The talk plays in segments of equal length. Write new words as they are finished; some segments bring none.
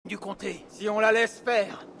du comté. Si on la laisse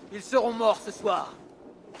faire, ils seront morts ce soir.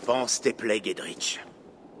 Pense tes plaies, Gedrich.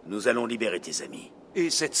 Nous allons libérer tes amis. Et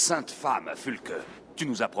cette sainte femme, Fulke, tu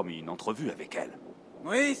nous as promis une entrevue avec elle.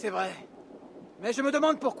 Oui, c'est vrai. Mais je me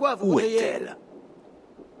demande pourquoi vous Où voudriez... est-elle?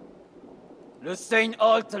 Le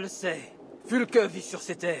Seinholt le sait. Fulke vit sur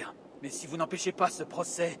ces terres. Mais si vous n'empêchez pas ce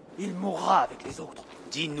procès, il mourra avec les autres.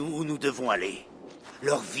 Dis-nous où nous devons aller.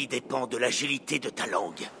 Leur vie dépend de l'agilité de ta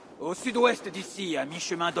langue. Au sud-ouest d'ici, à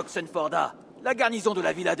mi-chemin d'Oxenforda, la garnison de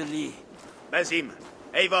la villa de Lee. Basim,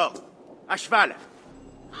 Eivor, à cheval.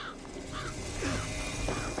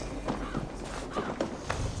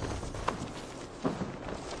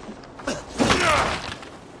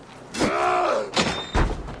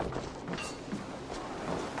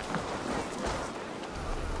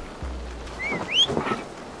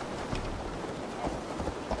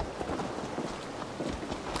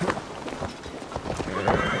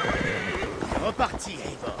 Reparti,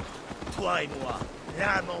 Eivor. Toi et moi,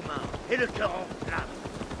 l'âme en main et le cœur en flamme.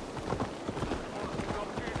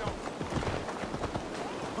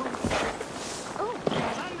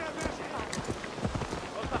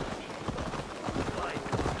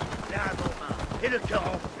 Et le cœur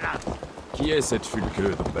en flamme. Qui est cette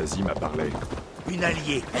Fulke dont Basim a parlé? Une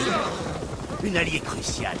alliée, Eivor. Une alliée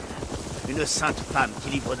cruciale. Une sainte femme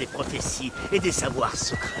qui livre des prophéties et des savoirs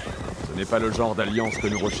secrets. Ce n'est pas le genre d'alliance que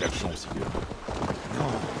nous recherchons, Sigurd.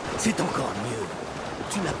 Non, c'est encore mieux.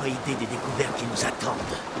 Tu n'as pas idée des découvertes qui nous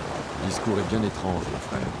attendent. Le discours est bien étrange, mon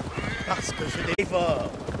frère. Parce que je dévore.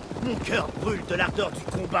 Mon cœur brûle de l'ardeur du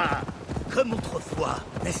combat. Comme autrefois,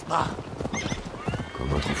 n'est-ce pas?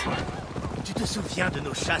 Comme autrefois. Tu te souviens de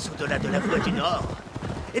nos chasses au-delà de la voie du Nord?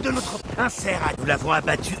 Et de notre Inserra, nous l'avons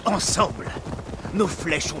abattu ensemble. Nos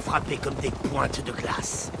flèches ont frappé comme des pointes de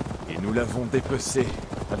glace. Et nous l'avons dépecé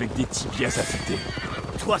avec des tibias affûtés.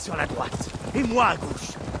 Toi sur la droite, et moi à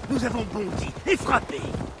gauche. Nous avons bondi et frappé.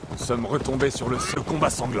 Nous sommes retombés sur le combat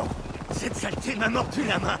sanglant. Cette saleté m'a mordu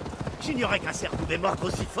la main. J'ignorais qu'un cerf pouvait mordre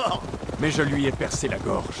aussi fort. Mais je lui ai percé la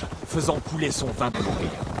gorge, faisant couler son vin pour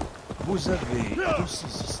mourir. Vous avez de ces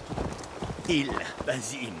histoires. Il,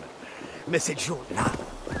 Basim. Mais cette journée-là,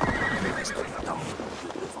 Reste là-dedans.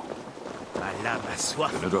 ma lame a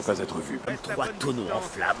soif. Je ne dois pas être vu. Comme 3 tonneaux en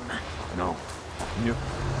flammes. Non. Mieux.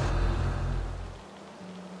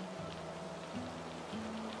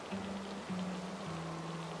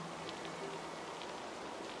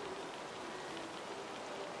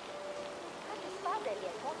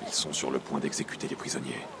 Ils sont sur le point d'exécuter les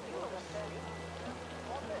prisonniers.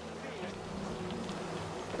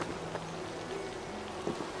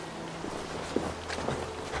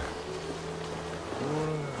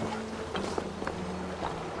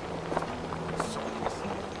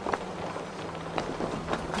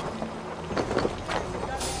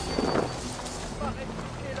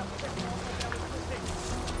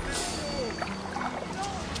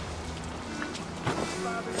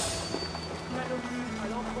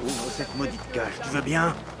 Ouvre cette maudite cage, tu veux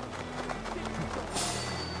bien?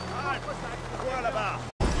 Quoi là-bas?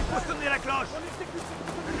 Il faut sonner la cloche!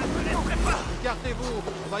 Je ne me laisserai pas! Écartez-vous,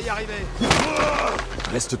 on va y arriver.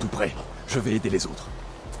 Reste tout près. Je vais aider les autres.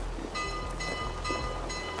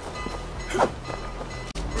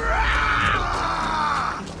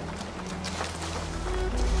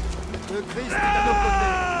 Le Christ est à nos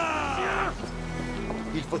côtés.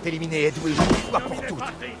 Il faut éliminer Edwin une fois pour toutes.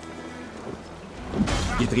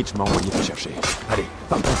 Gedrich m'a envoyé te chercher. Allez,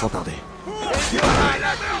 partons sans tarder.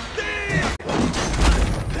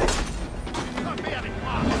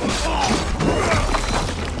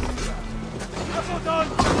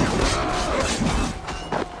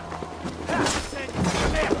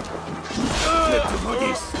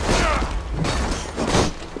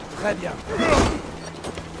 Très bien.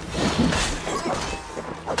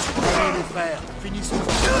 Allez les frères, finissons.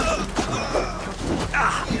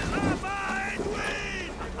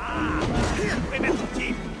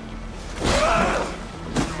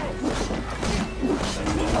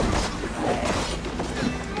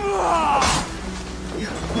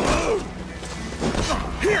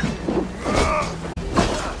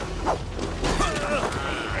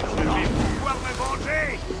 Pouvoir me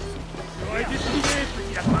venger! J'aurais dû te guider,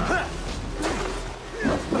 petit lapin!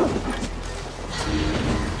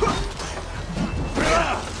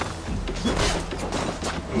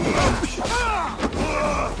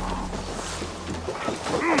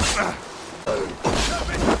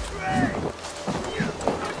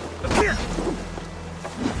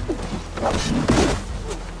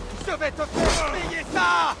 Je vais te faire payer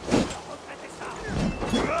ça!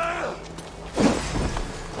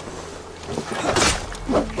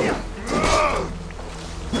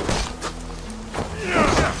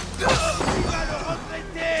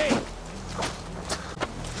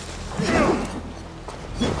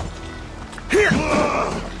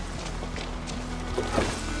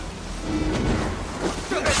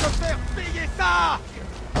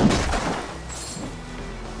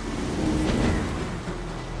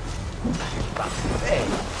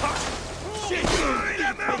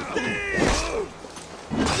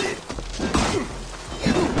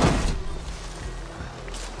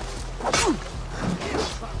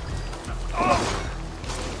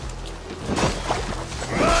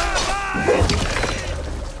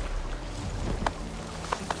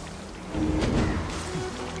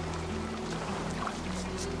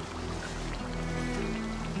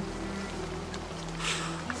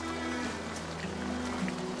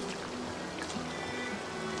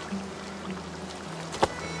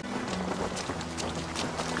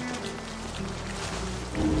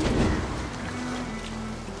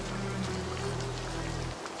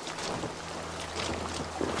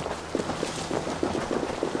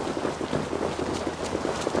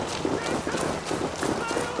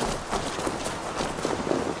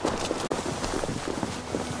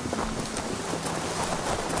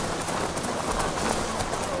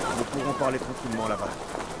 par les confinements là-bas.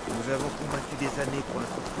 Nous avons combattu des années pour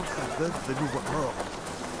notre force aveugle de nous voir morts.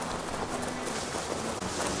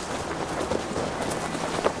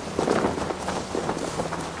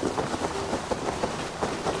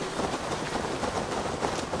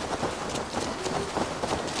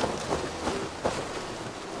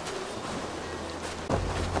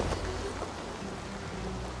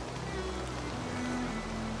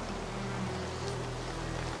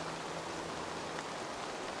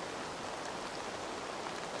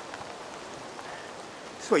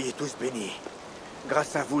 Soyez tous bénis.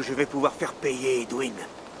 Grâce à vous, je vais pouvoir faire payer Edwin.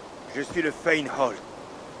 Je suis le Fane Hall.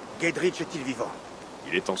 Gedrich est-il vivant?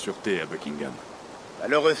 Il est en sûreté à Buckingham.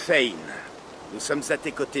 Malheureux Fane, nous sommes à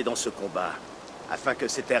tes côtés dans ce combat, afin que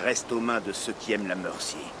ces terres restent aux mains de ceux qui aiment la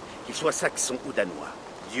mercy, qu'ils soient saxons ou danois.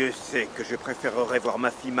 Dieu sait que je préférerais voir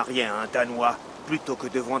ma fille mariée à un Danois plutôt que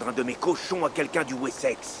de vendre un de mes cochons à quelqu'un du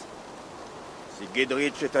Wessex. Si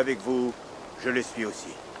Gedrich est avec vous, je le suis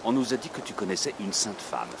aussi. On nous a dit que tu connaissais une sainte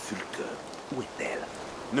femme, Fulke. Où est-elle?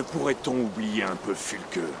 Ne pourrait-on oublier un peu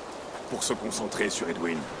Fulke pour se concentrer sur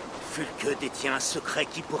Edwin? Fulke détient un secret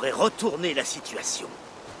qui pourrait retourner la situation.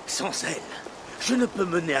 Sans elle, je ne peux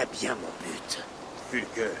mener à bien mon but.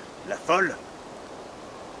 Fulke, la folle?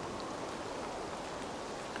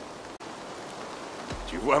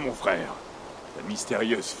 Tu vois, mon frère, la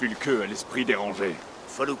mystérieuse Fulke a l'esprit dérangé.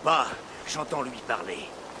 Folle ou pas, j'entends lui parler.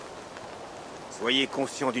 Soyez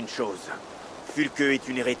conscient d'une chose. Fulke est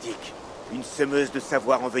une hérétique, une semeuse de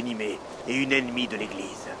savoir envenimé et une ennemie de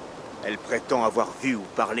l'Église. Elle prétend avoir vu ou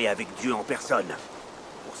parlé avec Dieu en personne.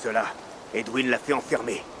 Pour cela, Edwin l'a fait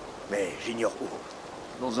enfermer, mais j'ignore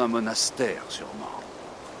où. Dans un monastère, sûrement.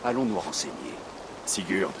 Allons nous renseigner.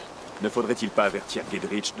 Sigurd, ne faudrait-il pas avertir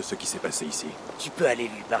Gedrich de ce qui s'est passé ici? Tu peux aller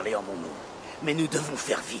lui parler en mon nom, mais nous devons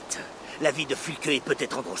faire vite. La vie de Fulke est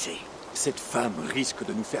peut-être en danger. Cette femme risque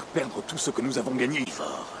de nous faire perdre tout ce que nous avons gagné.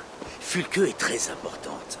 Fort. Fulke est très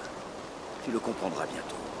importante. Tu le comprendras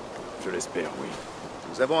bientôt. Je l'espère, oui.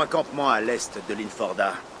 Nous avons un campement à l'est de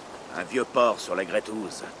Linforda. Un vieux port sur la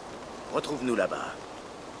Gretouze. Retrouve-nous là-bas.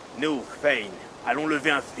 Nous, Fane, allons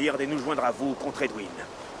lever un Fird et nous joindre à vous contre Edwin.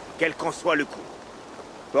 Quel qu'en soit le coup.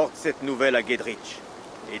 Porte cette nouvelle à Gedrich.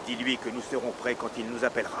 Et dis-lui que nous serons prêts quand il nous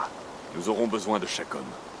appellera. Nous aurons besoin de chaque homme.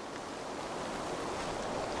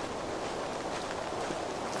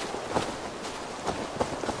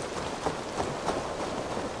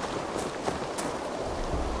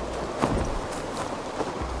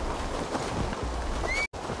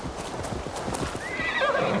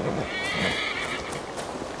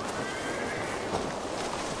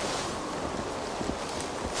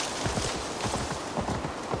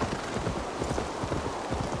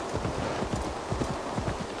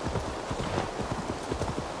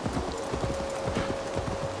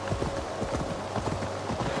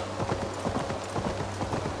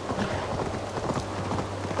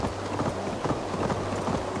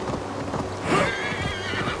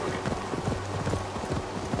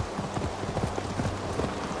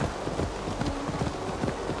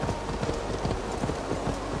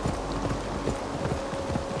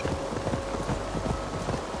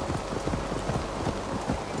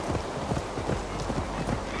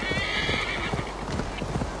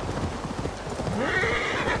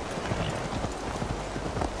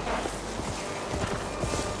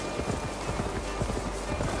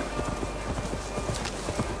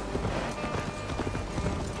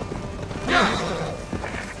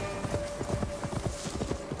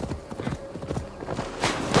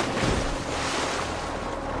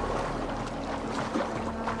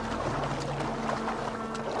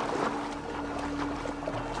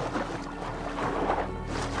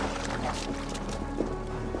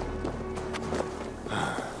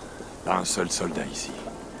 Pas un seul soldat ici.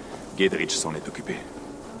 Gedrich s'en est occupé.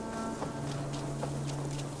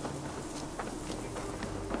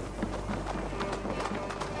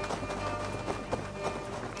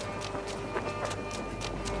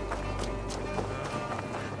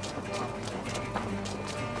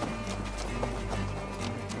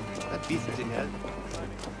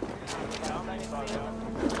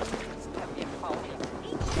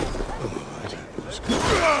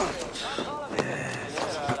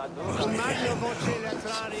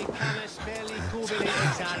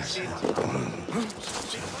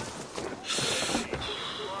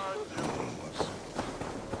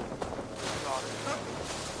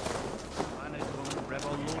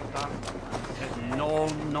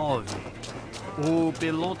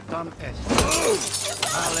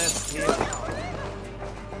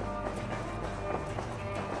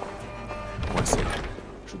 Coincé.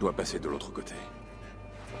 Je dois passer de l'autre côté.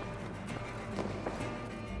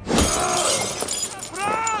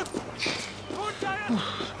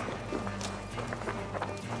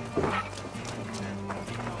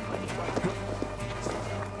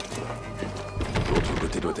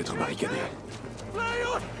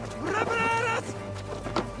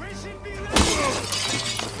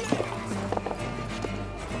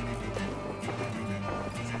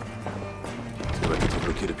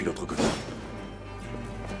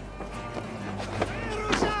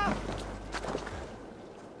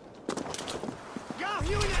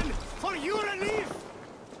 Union for your relief!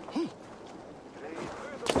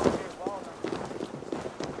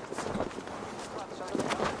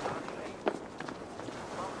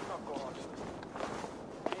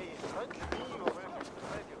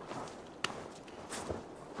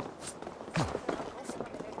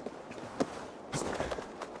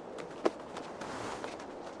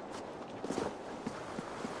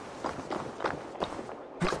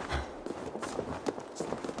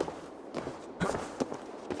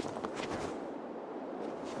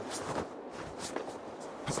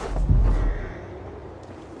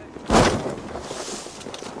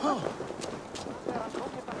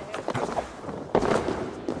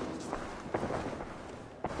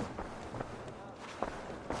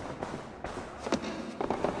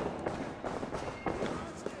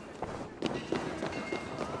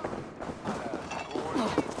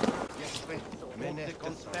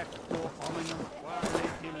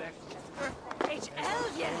 It's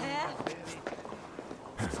Elvia here.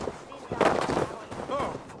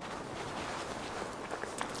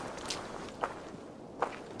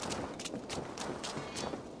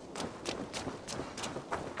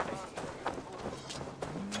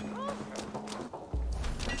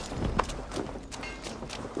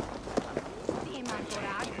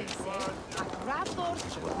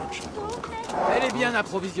 Elle est bien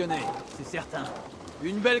approvisionnée, c'est certain.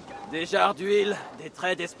 Une belle... Des jarres d'huile, des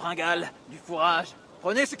traits d'espringales, du fourrage.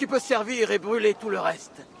 Prenez ce qui peut servir et brûlez tout le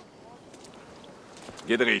reste.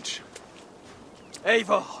 Gedrich,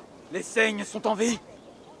 Eivor, les saignes sont en vie?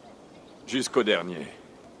 jusqu'au dernier.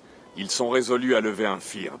 Ils sont résolus à lever un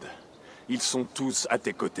Fird. Ils sont tous à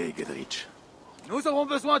tes côtés, Gedrich. Nous aurons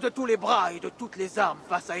besoin de tous les bras et de toutes les armes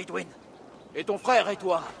face à Edwin. Et ton frère et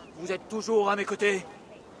toi, vous êtes toujours à mes côtés?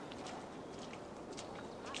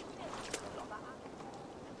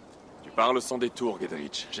 Tu parles sans détour,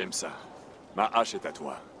 Gedrich. J'aime ça. Ma hache est à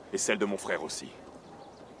toi. Et celle de mon frère aussi.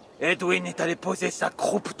 Edwin est allé poser sa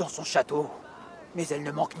croupe dans son château. Mais elle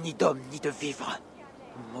ne manque ni d'hommes ni de vivres.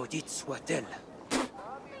 Maudite soit-elle.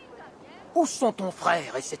 Où sont ton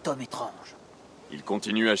frère et cet homme étrange? Il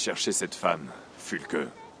continue à chercher cette femme, Fulke.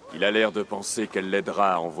 Il a l'air de penser qu'elle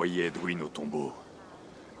l'aidera à envoyer Edwin au tombeau.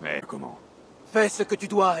 Mais comment? Fais ce que tu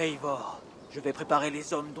dois, Eivor. Je vais préparer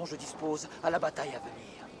les hommes dont je dispose à la bataille à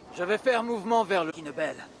venir. Je vais faire mouvement vers le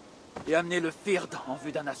Kinebel et amener le Fird en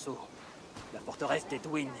vue d'un assaut. La forteresse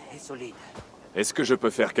d'Edwin est solide. Est-ce que je peux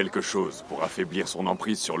faire quelque chose pour affaiblir son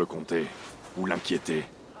emprise sur le comté? Ou l'inquiéter?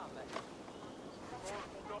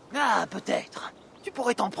 Ah, peut-être. Tu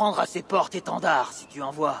pourrais t'en prendre à ses portes-étendards si tu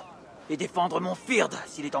en vois. Et défendre mon Fird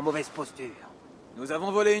s'il est en mauvaise posture. Nous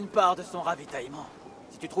avons volé une part de son ravitaillement.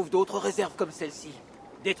 Si tu trouves d'autres réserves comme celle-ci,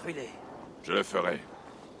 détruis-les. Je le ferai.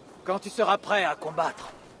 Quand tu seras prêt à combattre,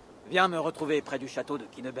 viens me retrouver près du château de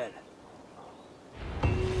Kinebel.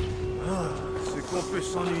 C'est qu'on peut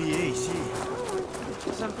s'ennuyer ici.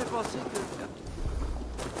 Ça me fait penser que...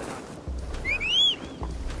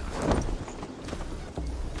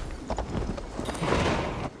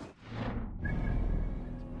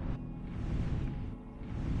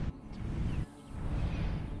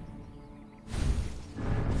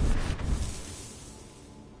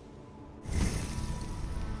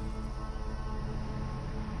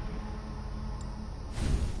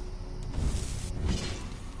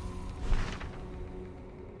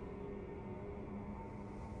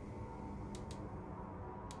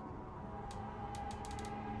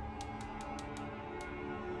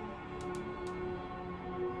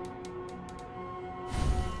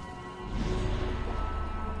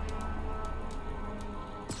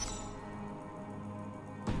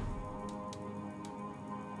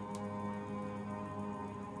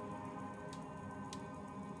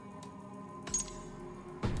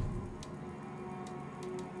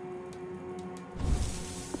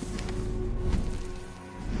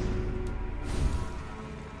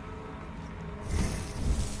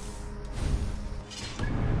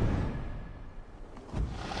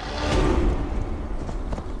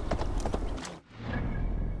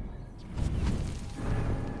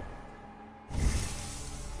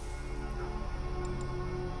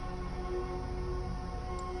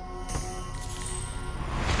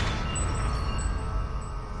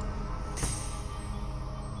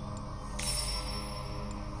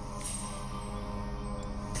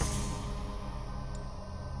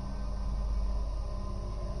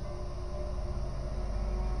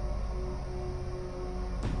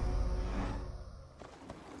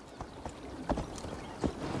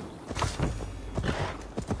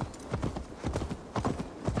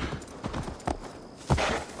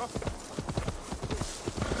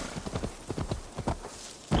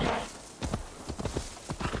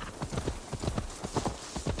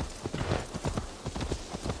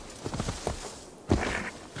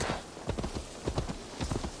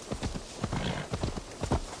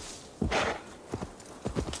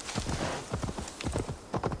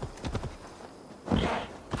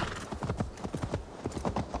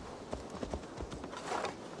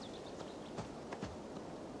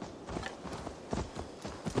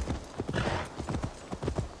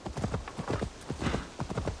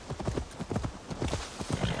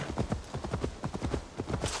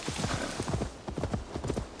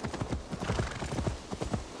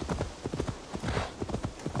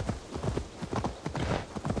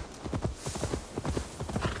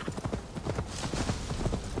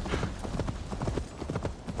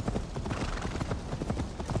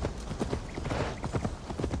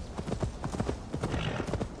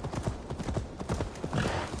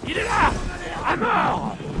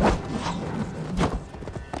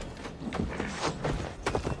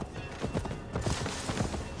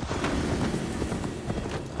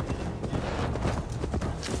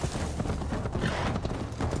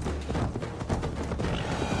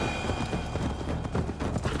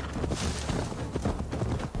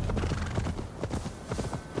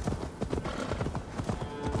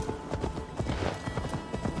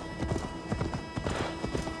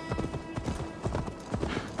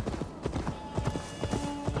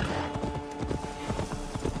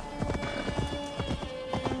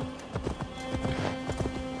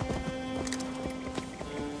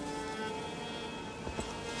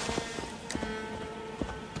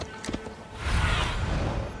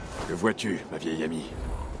 vois-tu, ma vieille amie?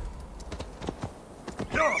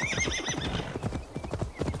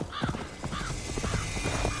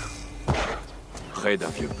 Près d'un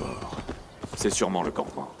vieux port. C'est sûrement le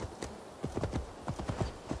campement.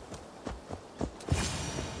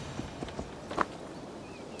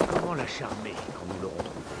 Comment la charmer quand nous l'aurons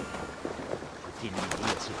trouvée? Faut-il lui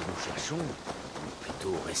dire ce que nous cherchons? Ou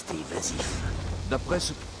plutôt rester évasif? D'après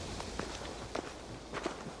ce...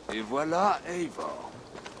 Et voilà Eivor.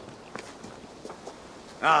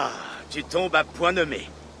 Ah, tu tombes à point nommé.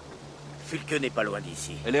 Fulke n'est pas loin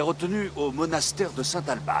d'ici. Elle est retenue au monastère de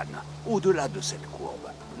Saint-Alban, au-delà de cette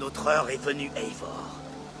courbe. Notre heure est venue, Eivor.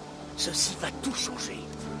 Ceci va tout changer.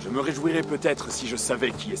 Je me réjouirais peut-être si je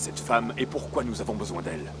savais qui est cette femme et pourquoi nous avons besoin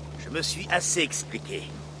d'elle. Je me suis assez expliqué.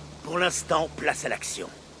 Pour l'instant, place à l'action.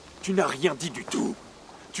 Tu n'as rien dit du tout.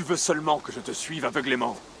 Tu veux seulement que je te suive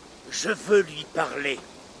aveuglément. Je veux lui parler.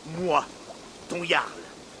 Moi, ton Jarl.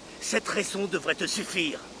 Cette raison devrait te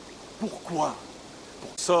suffire. Pourquoi?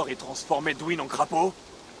 Pour sort et transformer Dwin en crapaud?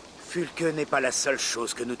 Fulke n'est pas la seule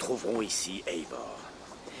chose que nous trouverons ici, Eivor.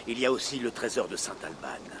 Il y a aussi le trésor de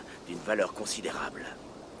Saint-Alban, d'une valeur considérable.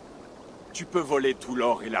 Tu peux voler tout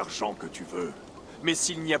l'or et l'argent que tu veux. Mais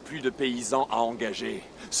s'il n'y a plus de paysans à engager,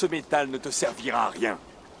 ce métal ne te servira à rien.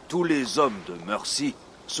 Tous les hommes de Mercy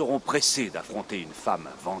seront pressés d'affronter une femme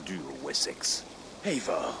vendue au Wessex.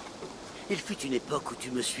 Eivor, il fut une époque où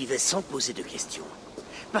tu me suivais sans poser de questions.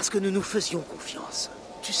 Parce que nous nous faisions confiance.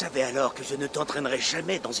 Tu savais alors que je ne t'entraînerais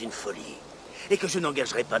jamais dans une folie. Et que je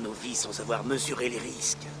n'engagerais pas nos vies sans avoir mesuré les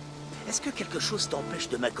risques. Est-ce que quelque chose t'empêche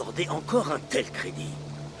de m'accorder encore un tel crédit?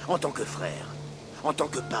 En tant que frère, en tant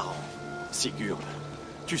que parent. Sigurd,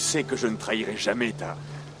 tu sais que je ne trahirai jamais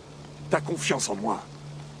ta confiance en moi.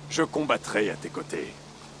 Je combattrai à tes côtés.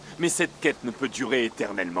 Mais cette quête ne peut durer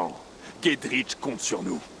éternellement. Gedrich compte sur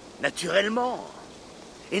nous. Naturellement.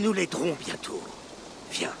 Et nous l'aiderons bientôt.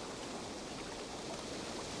 Viens.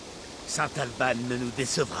 Saint-Alban ne nous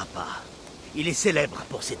décevra pas. Il est célèbre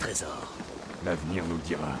pour ses trésors. L'avenir nous le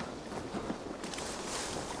dira.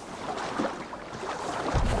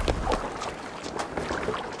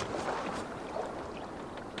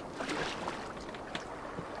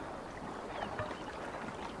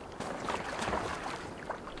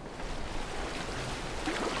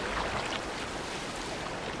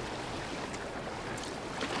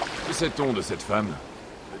 Que sait-on de cette femme?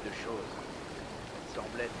 Peu de choses. Il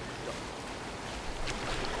semblait être...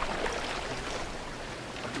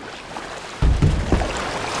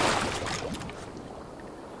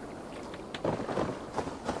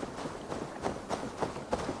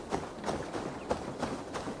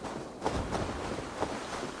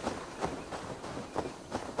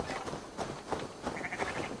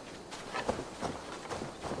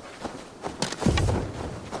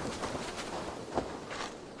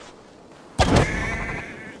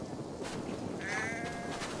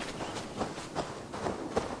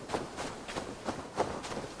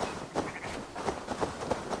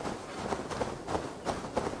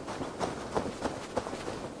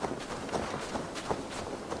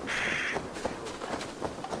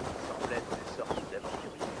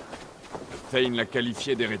 Thane l'a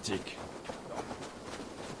qualifié d'hérétique.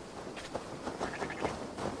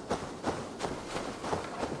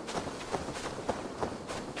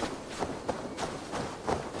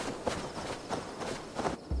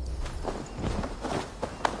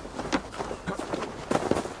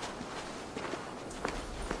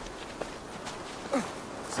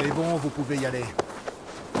 C'est bon, vous pouvez y aller.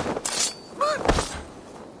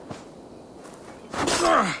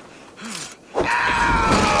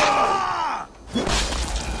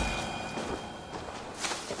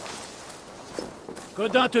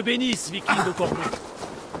 Qu'Odin te bénisse, viking de corbeau.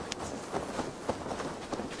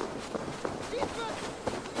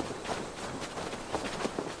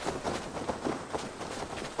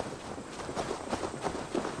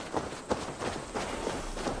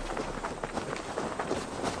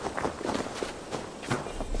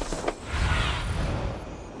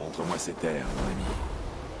 Montre-moi ces terres, mon ami.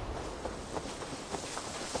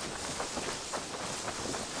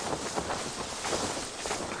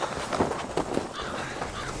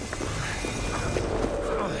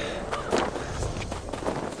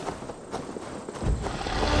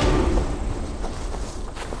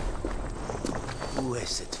 Où est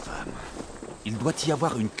cette femme? Il doit y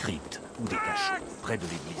avoir une crypte ou des cachots près de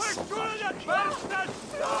l'église centrale.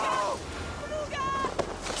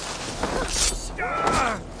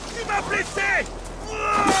 Tu m'as blessé!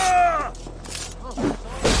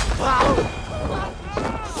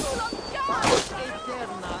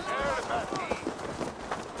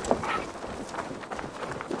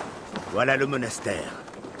 Voilà le monastère.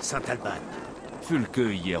 Saint-Alban. Fulke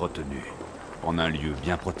y est retenu, en un lieu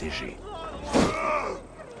bien protégé.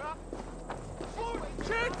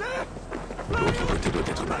 L'autre côté doit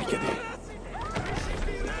être barricadé.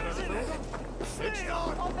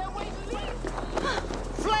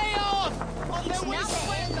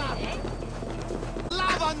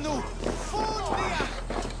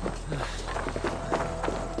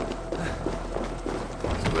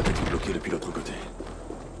 Ça doit être bloqué depuis l'autre côté.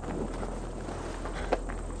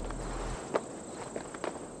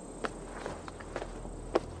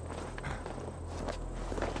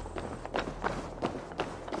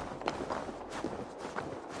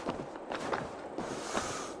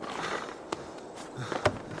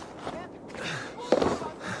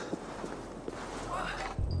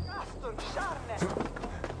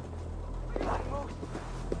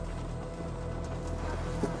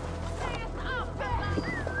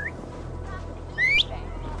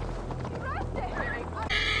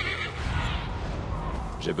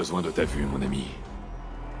 J'ai besoin de ta vue, mon ami.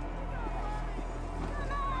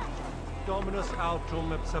 Dominus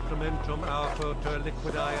autum et supplementum autor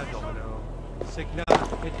liquidae domino. Signa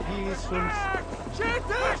et his sunt...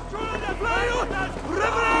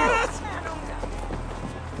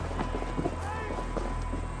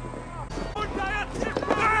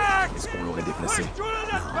 Est-ce qu'on l'aurait déplacée?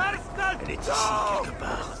 Elle est ici, quelque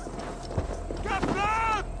part.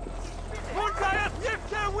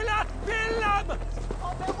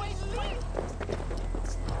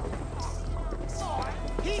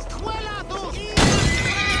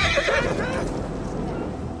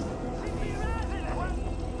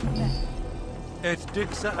 Et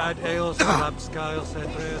dixa ad eos abscael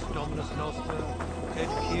centres dominus noster, et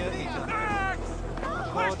quia ita.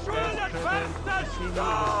 Quod est credent sine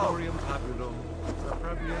historium tabulum,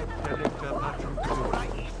 approbia delicta patrum tuum.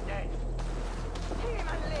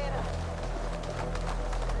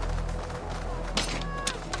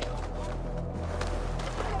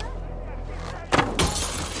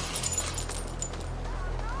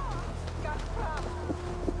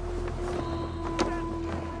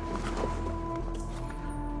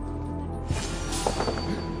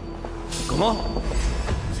 Comment?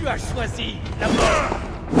 Tu as choisi la mort!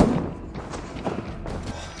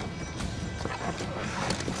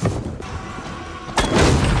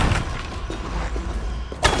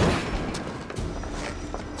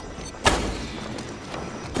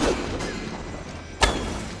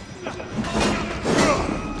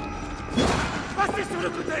 Passez sur le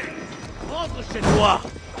côté! Rentre chez toi!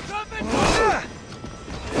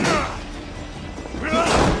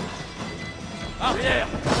 Arrière!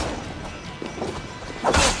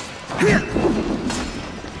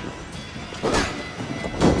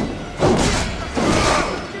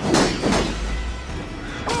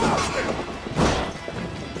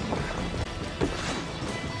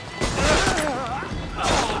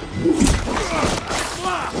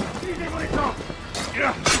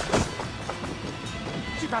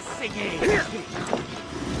 Tu vas saigner!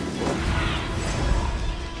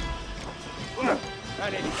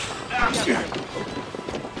 Allez!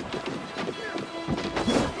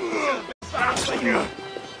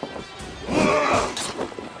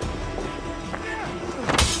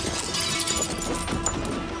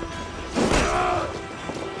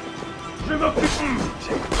 Je m'occupe!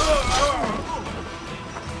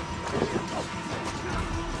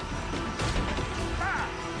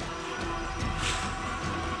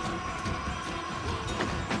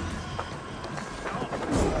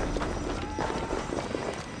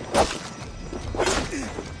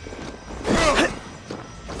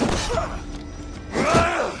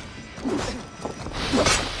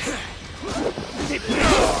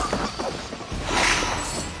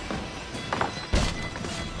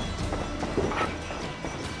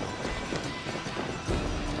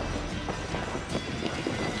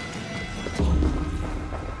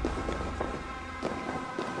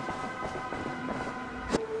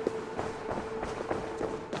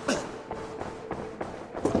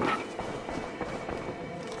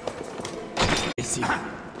 Ici.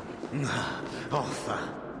 Enfin.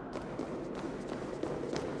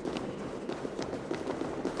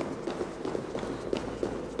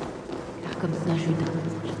 Car comme Saint Judas,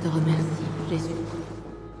 je te remercie, Jésus.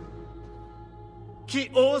 Qui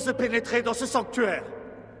ose pénétrer dans ce sanctuaire?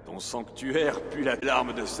 Ton sanctuaire pue la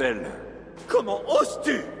larme de sel. Comment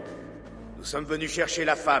oses-tu? Nous sommes venus chercher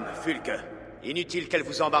la femme, Fulke. Inutile qu'elle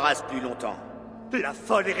vous embarrasse plus longtemps. La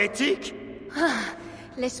folle hérétique?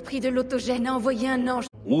 L'esprit de l'autogène a envoyé un ange.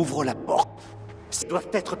 Ouvre la porte. Ils doivent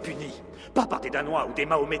être punis. Pas par des Danois ou des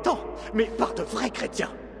Mahométans, mais par de vrais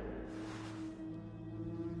chrétiens.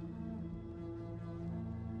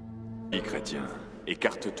 Les chrétiens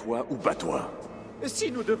Écarte-toi ou bats-toi.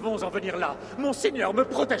 Si nous devons en venir là, mon seigneur me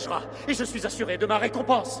protégera, et je suis assuré de ma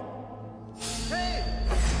récompense. Hey!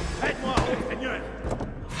 Aide-moi, ô seigneur!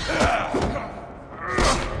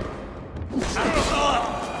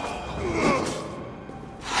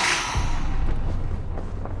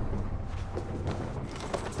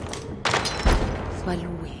 Sois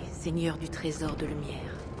loué, Seigneur du trésor de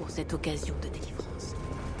lumière, pour cette occasion de délivrance.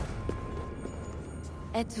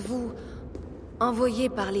 Êtes-vous envoyé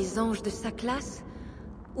par les anges de sa classe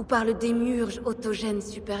ou par le démiurge autogène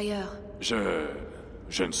supérieur?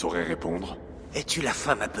 Je ne saurais répondre. Es-tu la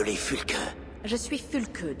femme appelée Fulke? Je suis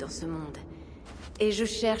Fulke dans ce monde, et je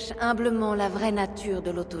cherche humblement la vraie nature de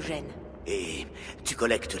l'autogène. Et tu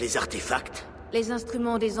collectes les artefacts? Les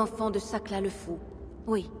instruments des enfants de Sakla le Fou,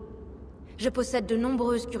 oui. Je possède de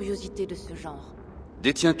nombreuses curiosités de ce genre.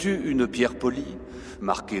 Détiens-tu une pierre polie,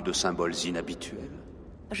 marquée de symboles inhabituels?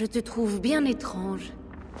 Je te trouve bien étrange.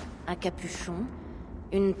 Un capuchon,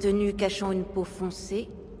 une tenue cachant une peau foncée,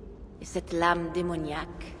 et cette lame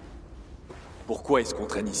démoniaque. Pourquoi est-ce qu'on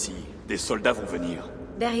traîne ici? Des soldats vont venir.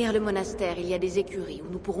 Derrière le monastère, il y a des écuries où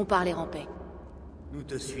nous pourrons parler en paix. Nous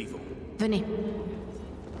te suivons. Venez.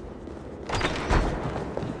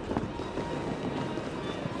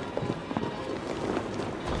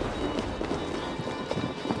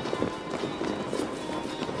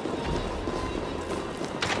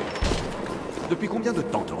 Depuis combien de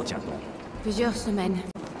temps te retiens-t-on? Plusieurs semaines.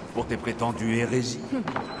 Pour tes prétendues hérésies?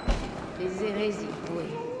 Les hérésies, oui.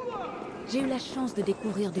 J'ai eu la chance de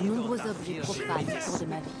découvrir de nombreux objets profanes au cours de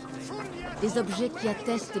ma vie. Des objets qui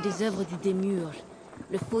attestent des œuvres du démiurge,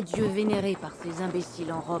 le faux dieu vénéré par ces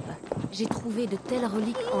imbéciles en robe. J'ai trouvé de telles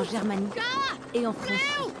reliques en Germanie et en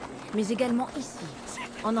France, mais également ici,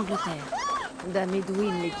 en Angleterre. Dame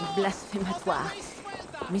Edwin les dit blasphématoires,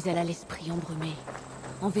 mais elle a l'esprit embrumé.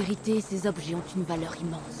 En vérité, ces objets ont une valeur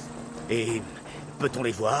immense. Et peut-on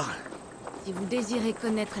les voir? Si vous désirez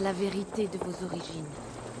connaître la vérité de vos origines,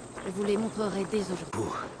 je vous les montrerai dès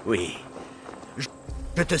aujourd'hui. Oui.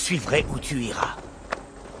 Je te suivrai où tu iras.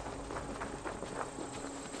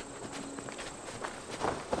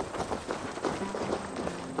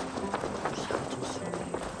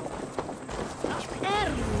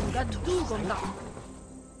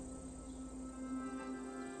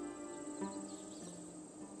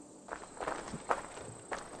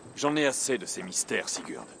 J'en ai assez de ces mystères,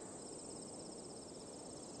 Sigurd.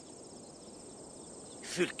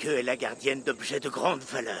 Fulke est la gardienne d'objets de grande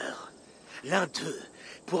valeur. L'un d'eux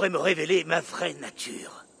pourrait me révéler ma vraie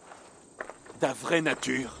nature. Ta vraie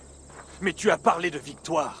nature? Mais tu as parlé de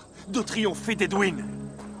victoire, de triompher d'Edwin.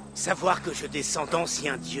 Savoir que je descends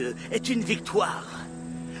d'anciens dieux est une victoire.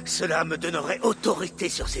 Cela me donnerait autorité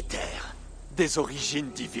sur ces terres. Des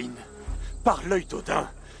origines divines? Par l'œil d'Odin?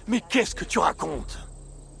 Mais qu'est-ce que tu racontes?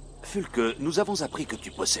 Fulke, nous avons appris que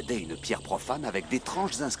tu possédais une pierre profane avec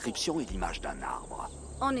d'étranges inscriptions et l'image d'un arbre.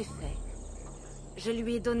 En effet, je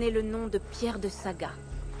lui ai donné le nom de Pierre de Saga,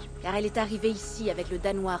 car elle est arrivée ici avec le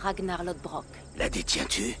Danois Ragnar Lodbrok. La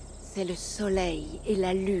détiens-tu? C'est le soleil et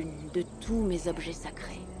la lune de tous mes objets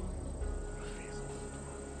sacrés.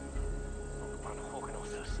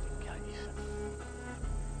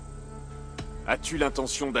 As-tu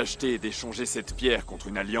l'intention d'acheter et d'échanger cette pierre contre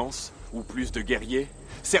une alliance? Ou plus de guerriers?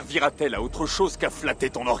 Servira-t-elle à autre chose qu'à flatter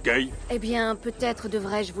ton orgueil? Eh bien, peut-être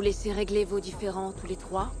devrais-je vous laisser régler vos différends tous les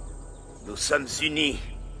trois? Nous sommes unis.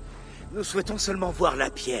 Nous souhaitons seulement voir la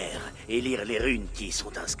pierre et lire les runes qui y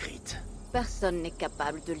sont inscrites. Personne n'est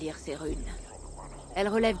capable de lire ces runes. Elles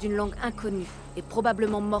relèvent d'une langue inconnue et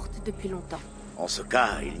probablement morte depuis longtemps. En ce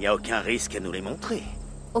cas, il n'y a aucun risque à nous les montrer.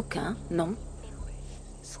 Aucun, non.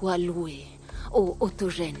 Sois loué, ô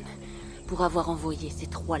autogène, pour avoir envoyé ces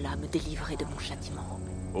trois-là me délivrer de mon châtiment.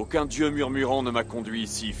 Aucun dieu murmurant ne m'a conduit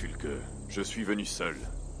ici, Fulke. Je suis venu seul.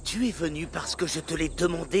 Tu es venu parce que je te l'ai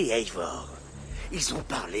demandé, Eivor. Ils ont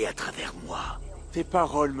parlé à travers moi. Tes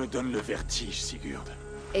paroles me donnent le vertige, Sigurd.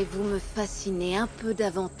 Et vous me fascinez un peu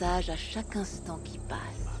davantage à chaque instant qui passe.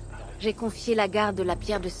 J'ai confié la garde de la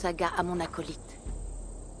pierre de Saga à mon acolyte.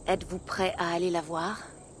 Êtes-vous prêt à aller la voir?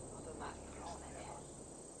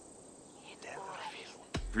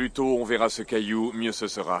 Plus tôt on verra ce caillou, mieux ce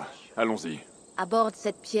sera. Allons-y. Aborde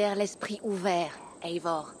cette pierre l'esprit ouvert,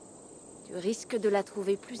 Eivor. Tu risques de la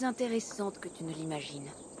trouver plus intéressante que tu ne l'imagines.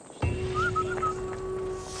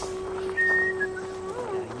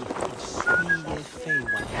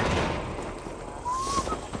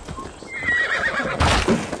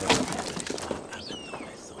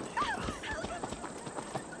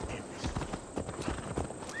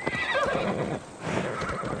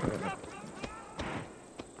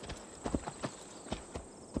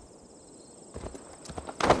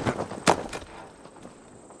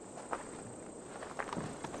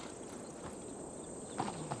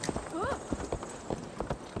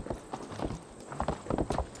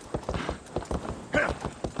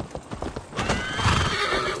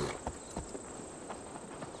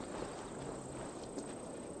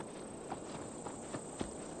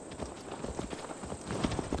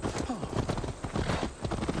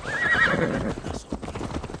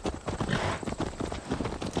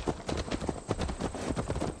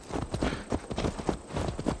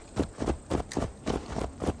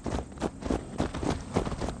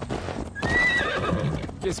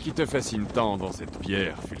 Qu'est-ce qui te fascine tant dans cette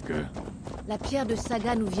pierre, Fulke? La pierre de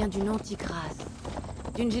Saga nous vient d'une antique race,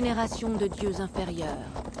 d'une génération de dieux inférieurs.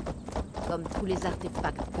 Comme tous les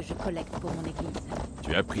artefacts que je collecte pour mon église.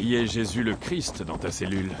 Tu as prié Jésus le Christ dans ta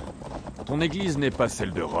cellule. Ton église n'est pas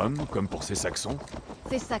celle de Rome, comme pour ces Saxons?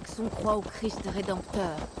 Ces Saxons croient au Christ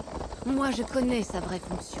rédempteur. Moi, je connais sa vraie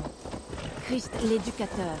fonction. Christ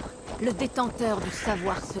l'éducateur, le détenteur du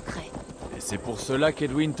savoir secret. Et c'est pour cela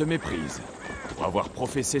qu'Edwin te méprise, pour avoir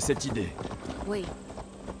professé cette idée. Oui.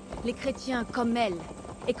 Les chrétiens comme elle,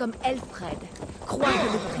 et comme Elfred, croient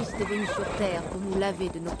que le Christ est venu sur Terre pour nous laver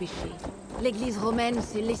de nos péchés. L'Église romaine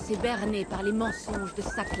s'est laissée berner par les mensonges de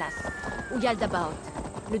sa classe, ou Yaldabaoth,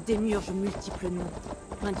 le démiurge multiple noms,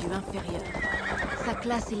 un dieu inférieur. Sa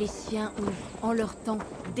classe et les siens ont, en leur temps,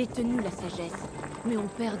 détenu la sagesse, mais ont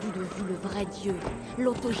perdu de vue le vrai dieu,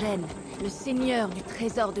 l'autogène, le seigneur du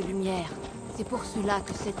trésor de lumière. C'est pour cela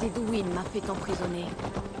que cet Edwin m'a fait emprisonner.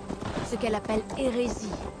 Ce qu'elle appelle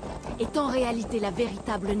hérésie est en réalité la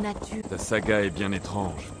véritable nature. Ta saga est bien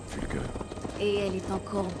étrange, Fulke. Et elle est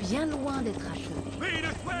encore bien loin d'être achevée.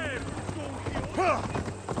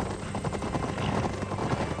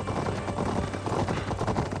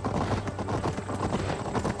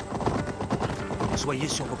 Soyez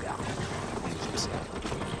sur vos gardes.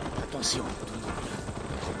 Attention.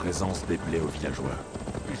 Votre présence déplaît aux villageois.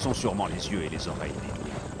 Ils sont sûrement les yeux et les oreilles d'Edwin.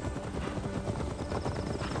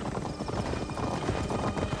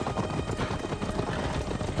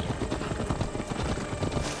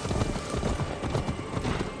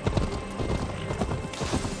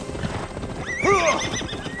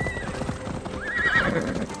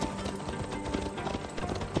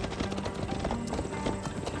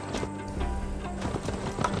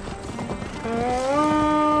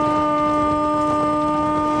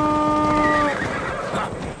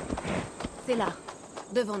 C'est là,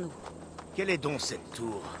 devant nous. Quelle est donc cette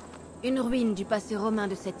tour? Une ruine du passé romain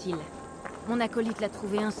de cette île. Mon acolyte l'a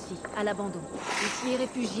trouvée ainsi, à l'abandon. Il s'y est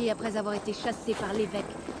réfugié après avoir été chassé par l'évêque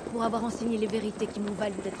pour avoir enseigné les vérités qui m'ont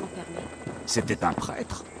valu d'être enfermé. C'était un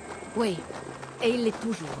prêtre? Oui, et il l'est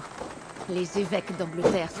toujours. Les évêques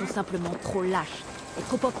d'Angleterre sont simplement trop lâches et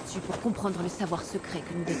trop obtus pour comprendre le savoir secret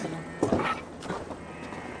que nous détenons.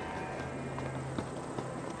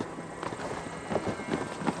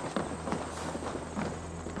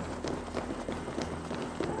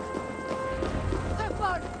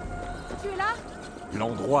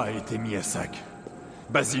 L'endroit a été mis à sac.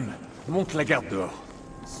 Basim, monte la garde dehors.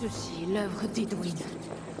 Ceci est l'œuvre d'Edwin.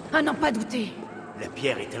 À n'en pas douter. La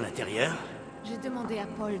pierre est à l'intérieur? J'ai demandé à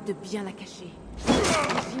Paul de bien la cacher.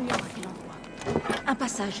 J'ignore à quel endroit. Un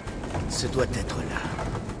passage. Ce doit être là.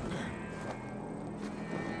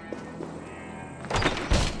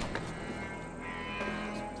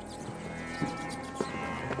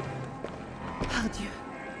 Par Dieu.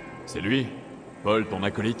 C'est lui? Paul, ton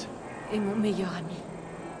acolyte? Et mon meilleur ami.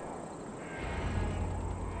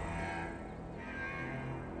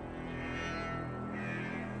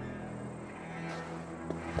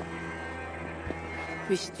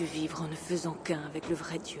 Puisses-tu vivre en ne faisant qu'un avec le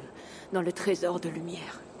vrai Dieu, dans le trésor de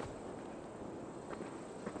lumière.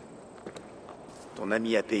 Ton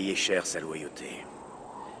ami a payé cher sa loyauté.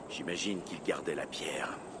 J'imagine qu'il gardait la pierre.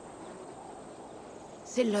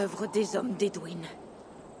 C'est l'œuvre des hommes d'Edwin.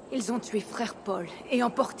 Ils ont tué frère Paul et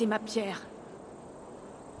emporté ma pierre.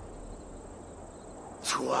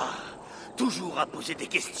 Toi, toujours à poser des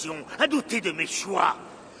questions, à douter de mes choix.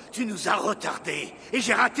 Tu nous as retardés et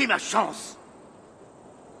j'ai raté ma chance.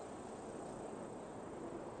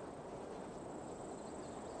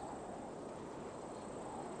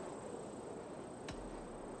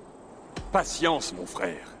 Patience, mon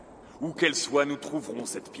frère. Où qu'elle soit, nous trouverons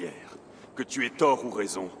cette pierre. Que tu aies tort ou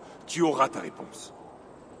raison, tu auras ta réponse.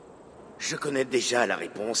 Je connais déjà la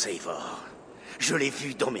réponse, Eivor. Je l'ai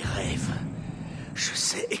vue dans mes rêves. Je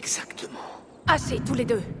sais exactement. Assez, tous les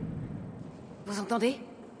deux. Vous entendez?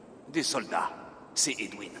 Des soldats. C'est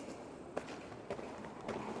Edwin.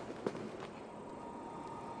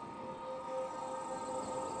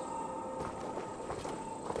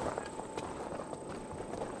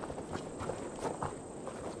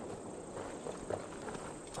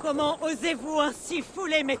 Comment osez-vous ainsi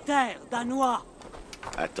fouler mes terres, Danois?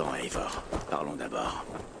 Attends, Eivor. Parlons d'abord.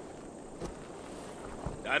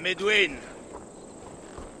 Dame Edwin.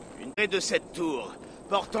 Une clé de cette tour,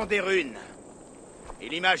 portant des runes. Et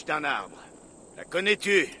l'image d'un arbre. La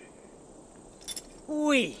connais-tu?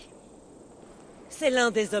 Oui. C'est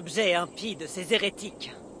l'un des objets impies de ces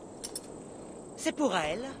hérétiques. C'est pour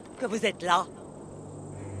elle que vous êtes là?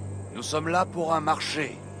 Nous sommes là pour un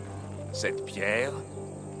marché. Cette pierre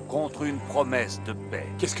contre une promesse de paix.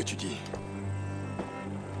 Qu'est-ce que tu dis?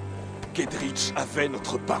 Gedrich avait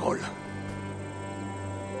notre parole.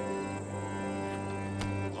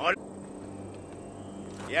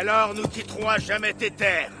 Et alors, nous quitterons à jamais tes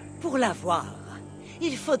terres. Pour l'avoir,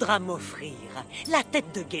 il faudra m'offrir la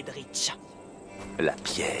tête de Gedrich. La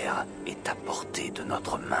pierre est à portée de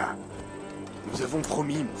notre main. Nous avons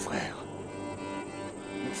promis, mon frère.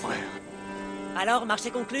 Mon frère. Alors,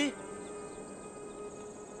 marché conclu?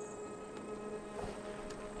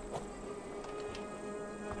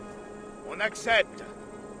 On accepte.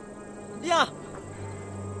 Bien.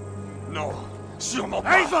 Non, sûrement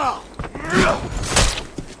pas. Eivor!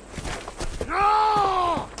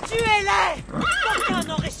 Non! Tuez-les! Aucun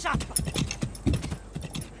n'en réchappe!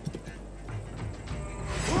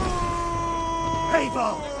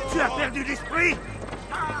 Eivor! Tu as perdu l'esprit?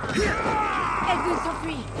 Edwin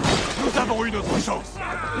s'enfuit. Nous avons eu notre chance.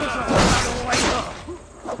 Allons, Eivor!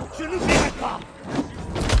 Je n'oublierai pas!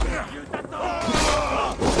 Je vais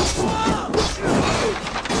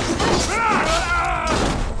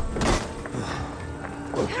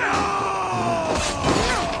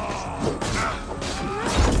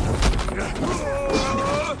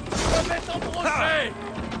t'embrocher!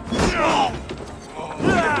 Tu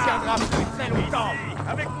tiendras plus très longtemps!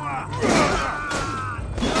 Avec moi!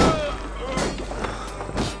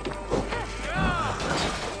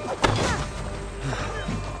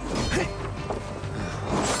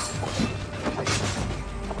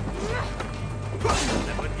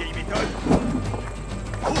 La bonne vieille méthode.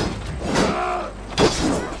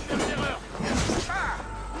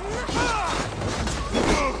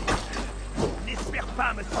 N'espère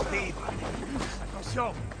pas me survivre.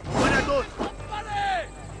 Attention, voilà d'autres.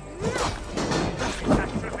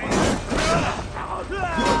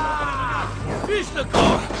 Fiche le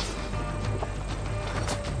camp!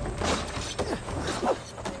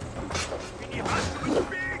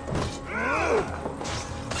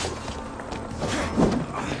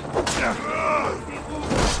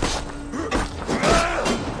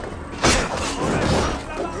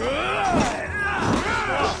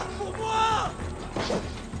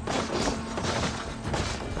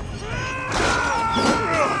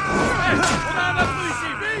 On a un affreux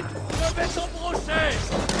ici, vite! Je vais t'embrocher!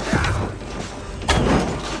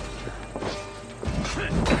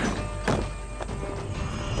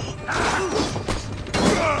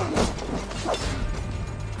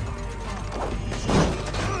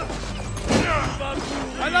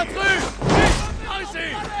 Un intrus! Vite! Par ici!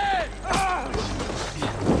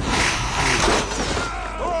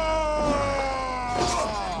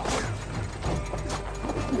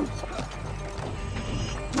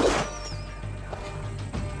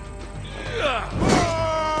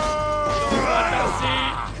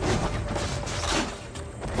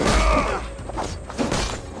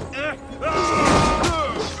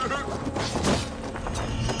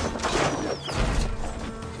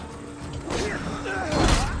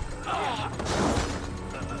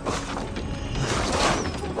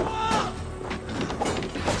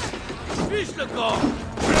 Fiche le camp!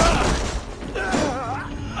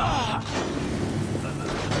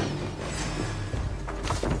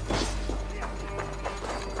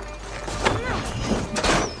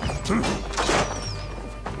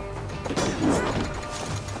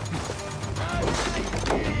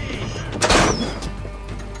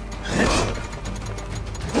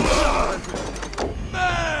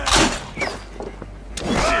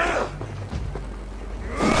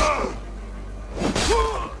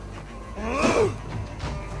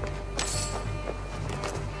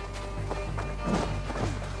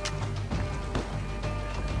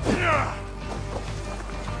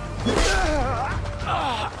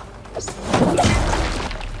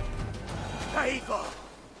 Eivor!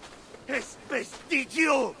 Espèce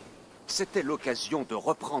d'idiot! C'était l'occasion de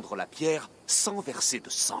reprendre la pierre sans verser de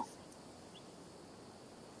sang.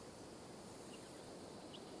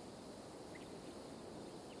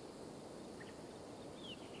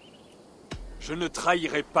 Je ne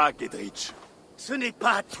trahirai pas Gedrich. Ce n'est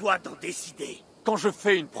pas à toi d'en décider. Quand je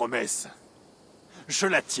fais une promesse, je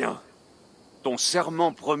la tiens. Ton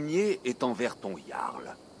serment premier est envers ton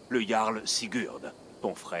Jarl. Le Jarl Sigurd,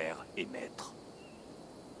 ton frère et maître.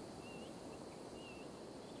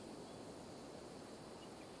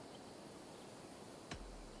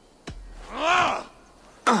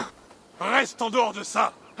 Reste en dehors de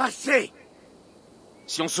ça. Assez!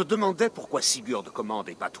 Si on se demandait pourquoi Sigurd commande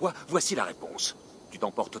et pas toi, voici la réponse. Tu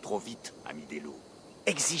t'emportes trop vite, ami des loups.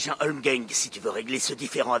 Exige un Holmgang si tu veux régler ce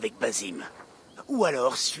différend avec Basim. Ou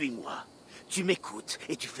alors, suis-moi. Tu m'écoutes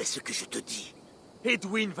et tu fais ce que je te dis.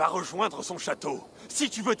 Edwin va rejoindre son château. Si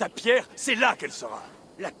tu veux ta pierre, c'est là qu'elle sera.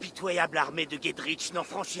 La pitoyable armée de Gedrich n'en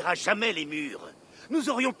franchira jamais les murs. Nous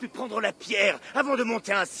aurions pu prendre la pierre avant de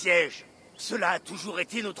monter un siège. Cela a toujours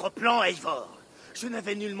été notre plan, Eivor. Je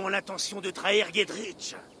n'avais nullement l'intention de trahir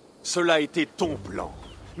Gedrich. Cela a été ton plan.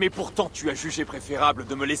 Mais pourtant, tu as jugé préférable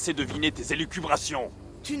de me laisser deviner tes élucubrations.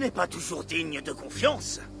 Tu n'es pas toujours digne de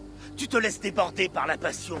confiance. Tu te laisses déborder par la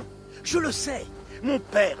passion. Je le sais. Mon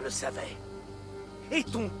père le savait. Et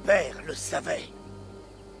ton père le savait.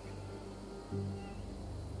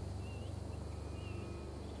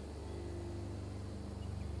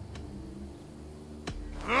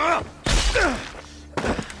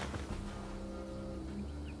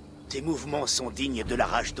 Tes mouvements sont dignes de la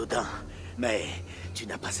rage d'Odin, mais tu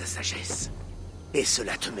n'as pas sa sagesse. Et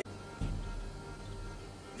cela te met...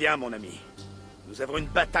 Viens, mon ami. Nous avons une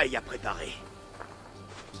bataille à préparer.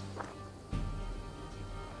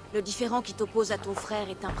 Le différend qui t'oppose à ton frère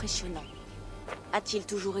est impressionnant. A-t-il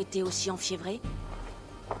toujours été aussi enfiévré?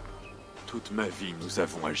 Toute ma vie, nous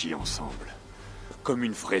avons agi ensemble. Comme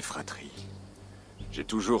une vraie fratrie. J'ai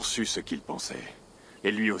toujours su ce qu'il pensait.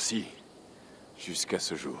 Et lui aussi. Jusqu'à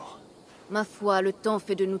ce jour. Ma foi, le temps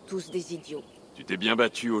fait de nous tous des idiots. Tu t'es bien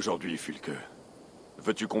battu aujourd'hui, Fulke.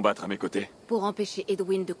 Veux-tu combattre à mes côtés? Pour empêcher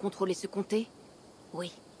Edwin de contrôler ce comté?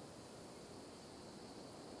 Oui.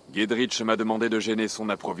 Gedrich m'a demandé de gêner son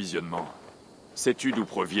approvisionnement. Sais-tu d'où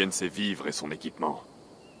proviennent ses vivres et son équipement?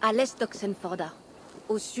 À l'est d'Oxenforda,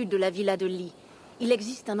 au sud de la villa de Lee, il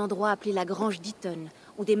existe un endroit appelé la Grange d'Eaton,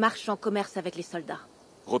 où des marchands commercent avec les soldats.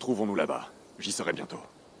 Retrouvons-nous là-bas. J'y serai bientôt.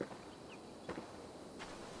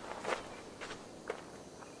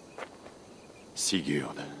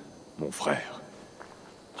 Sigurd, mon frère,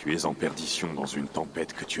 tu es en perdition dans une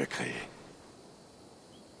tempête que tu as créée.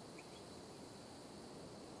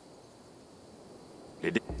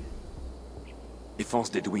 Les défenses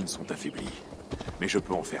d'Edwin sont affaiblies, mais je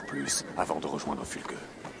peux en faire plus avant de rejoindre Fulke.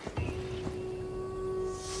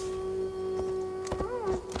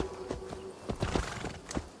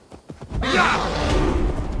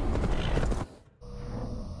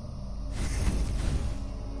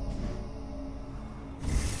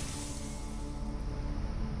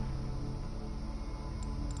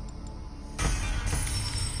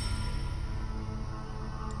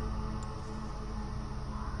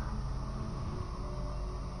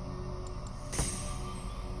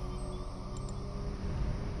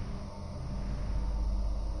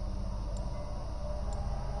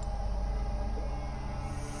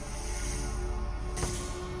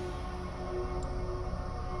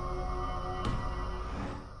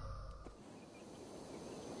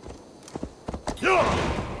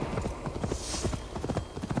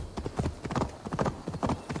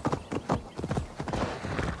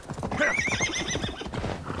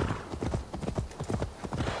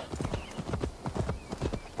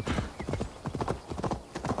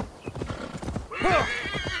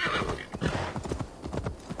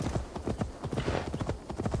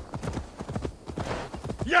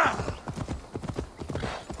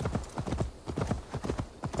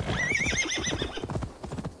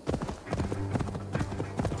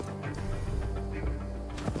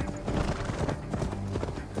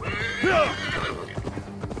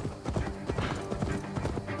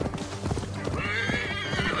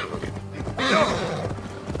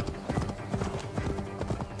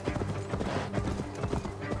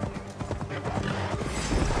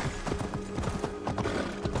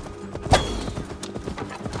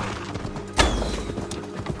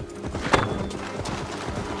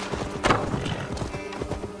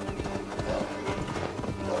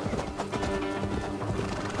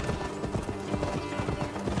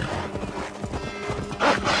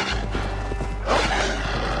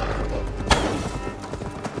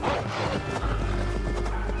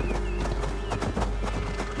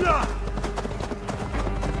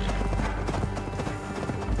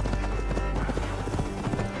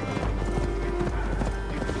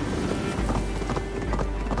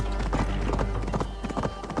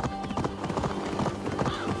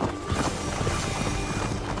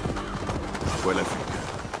 Voilà, Fulke.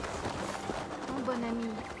 Mon bon ami,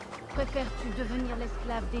 préfères-tu devenir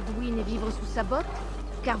l'esclave d'Edwin et vivre sous sa botte?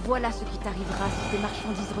 Car voilà ce qui t'arrivera si tes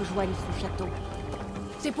marchandises rejoignent son château.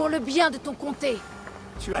 C'est pour le bien de ton comté.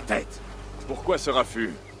 Tu as tête. Pourquoi ce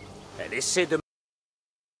raffut? Elle essaie de